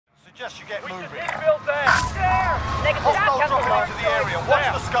suggest you get moving. Infield there. There. Negative. Hostiles Cancel dropping mark. into the area.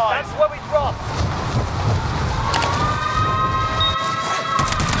 Watch the skies. That's where we drop.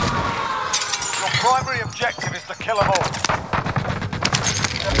 Your primary objective is to kill them all.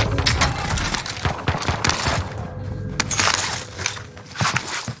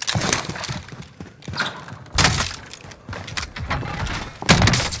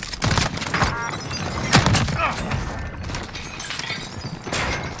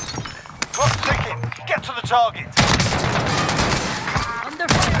 Get to the target. Under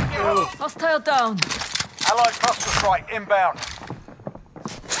fire. Hostile down. Allied cluster strike inbound.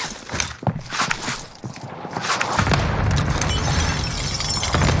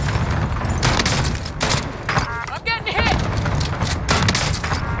 I'm getting hit.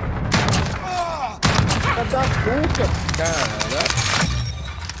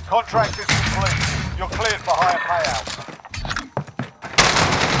 Contract is complete. You're cleared for higher payouts.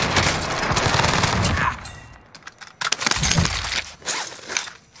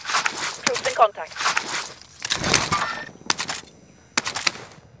 Contact.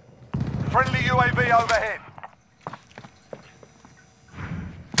 Friendly UAV overhead.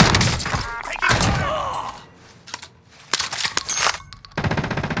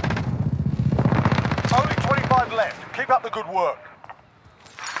 Only 25 left. Keep up the good work.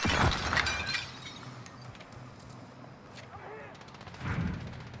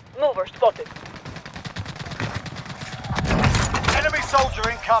 Mover spotted. Enemy soldier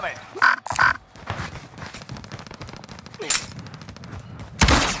incoming.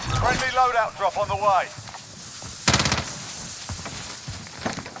 Friendly loadout drop on the way.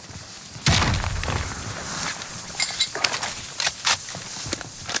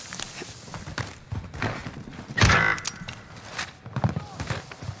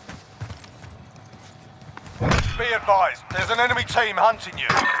 Be advised, there's an enemy team hunting you.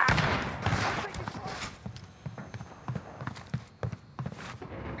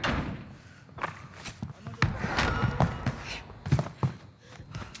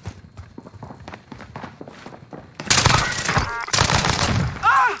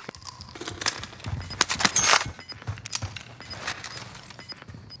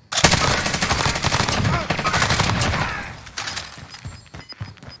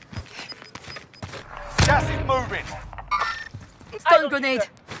 Gas is moving. Stun grenade.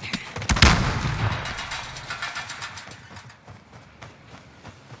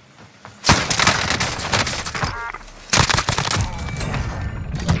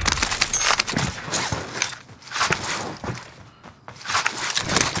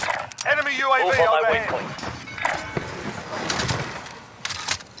 Enemy UAV overhead.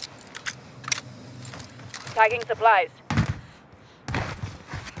 Tagging supplies.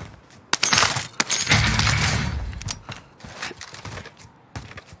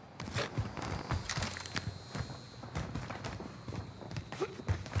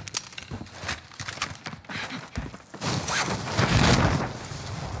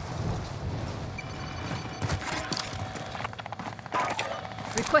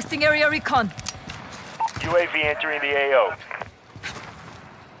 Requesting area recon. UAV entering the AO.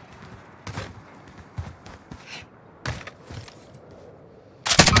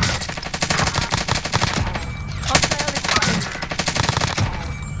 Hostile expired.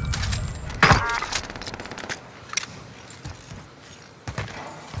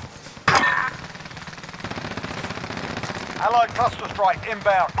 Allied cluster strike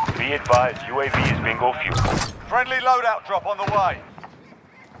inbound. Be advised, UAV is bingo fuel. Friendly loadout drop on the way.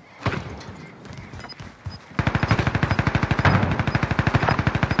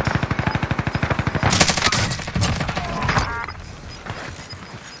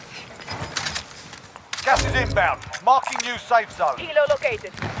 Gas is inbound. Marking new safe zone. Helo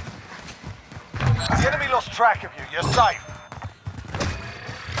located. The enemy lost track of you. You're safe.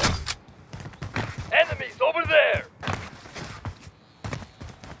 Enemies over there!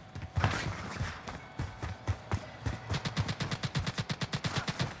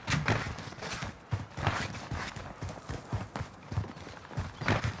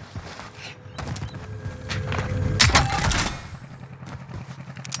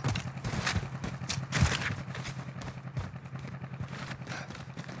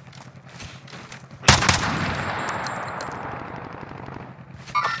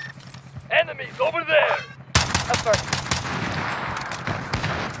 Enemies over there!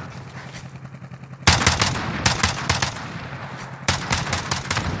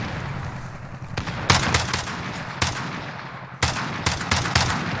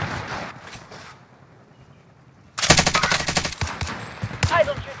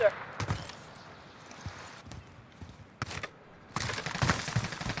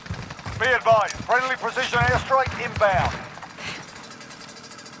 Be advised, friendly precision airstrike inbound.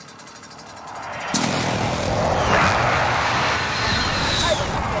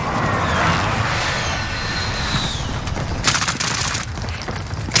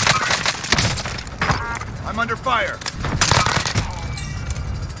 I'm under fire.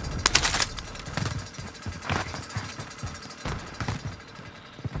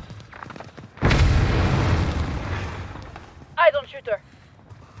 Eyes on shooter.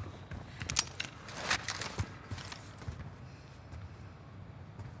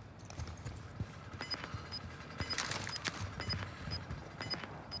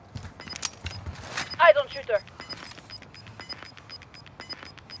 Eyes on shooter.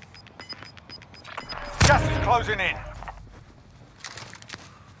 Gas is closing in.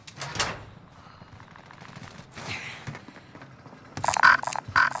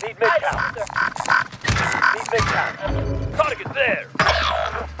 Need Eyes on mid-count. shooter. Need mid-count. Target there.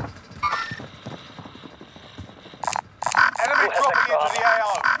 Enemy Who has dropping that into the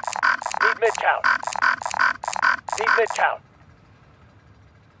AO. Need mid-count. Need mid-count.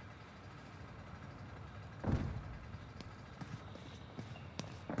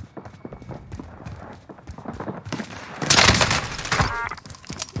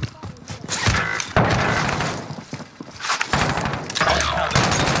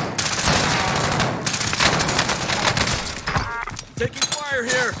 Taking fire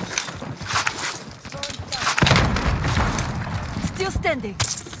here. Still standing.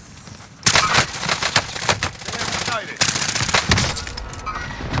 Excited.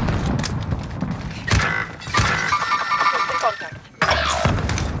 Contact.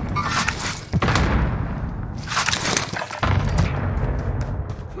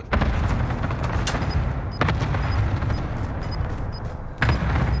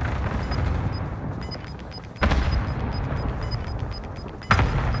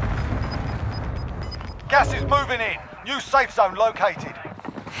 Gas is moving in. New safe zone located.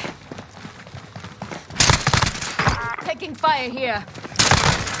 Taking fire here.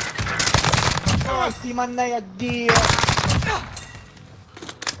 Ti mannai a Dio!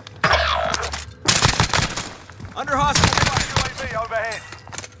 Under hostile fire. UAV overhead.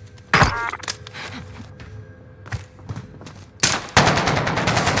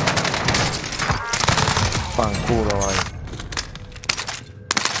 Fanculo, vai.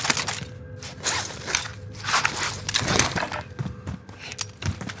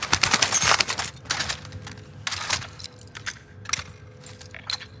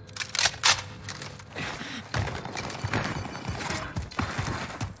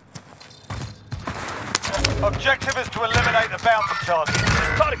 Objective is to eliminate the bounty target.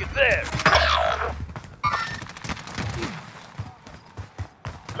 Target there.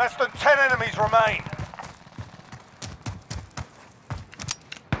 Less than 10 enemies remain.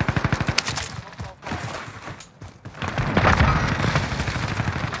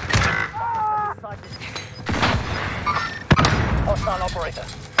 Hostile operator.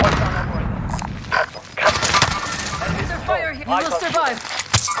 Hostile operator. Cancel. Cancel. Enemy Under fire here. You Eyes will on survive.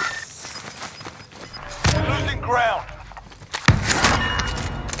 Losing ground.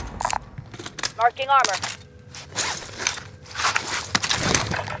 Marking armor.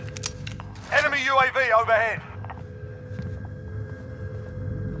 Enemy UAV overhead.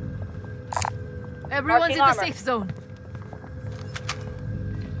 Everyone's Marking in the armor. safe zone.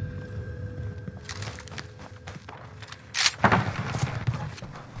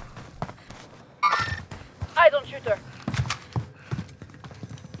 Eyes on shooter.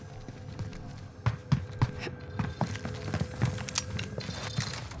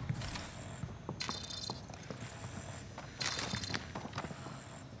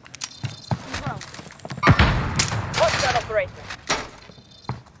 Hostile operator.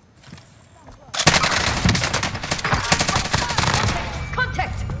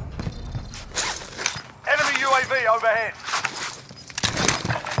 Contact! Enemy UAV overhead.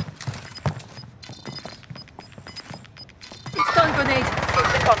 Stun grenade.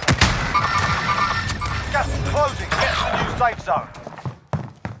 Instant contact. Gas is closing. Get to the new safe zone.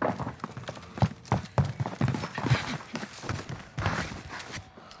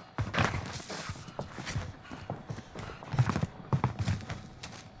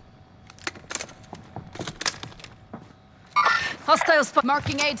 Hostile spot.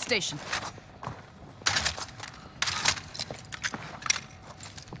 Marking aid station.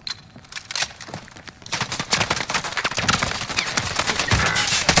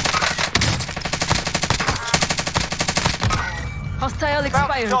 Hostile Bounty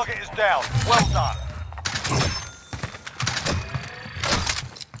expired. target is down. Well done.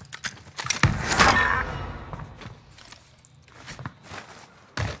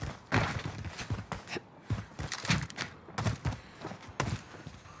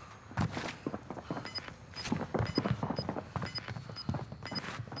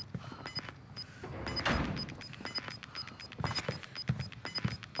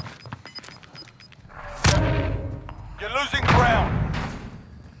 We're losing ground.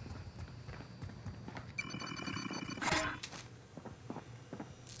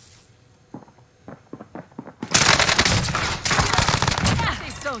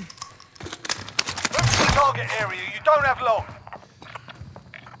 Safe zone. Move to the target area. You don't have long.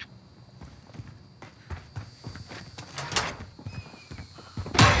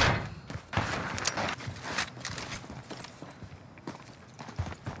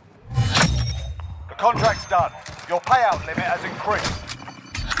 The contract's done. Your payout limit has increased.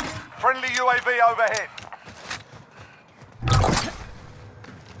 Friendly UAV overhead.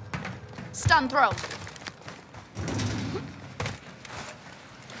 Stun thrown.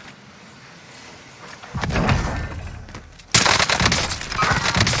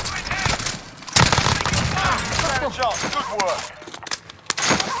 Good shot. Good work.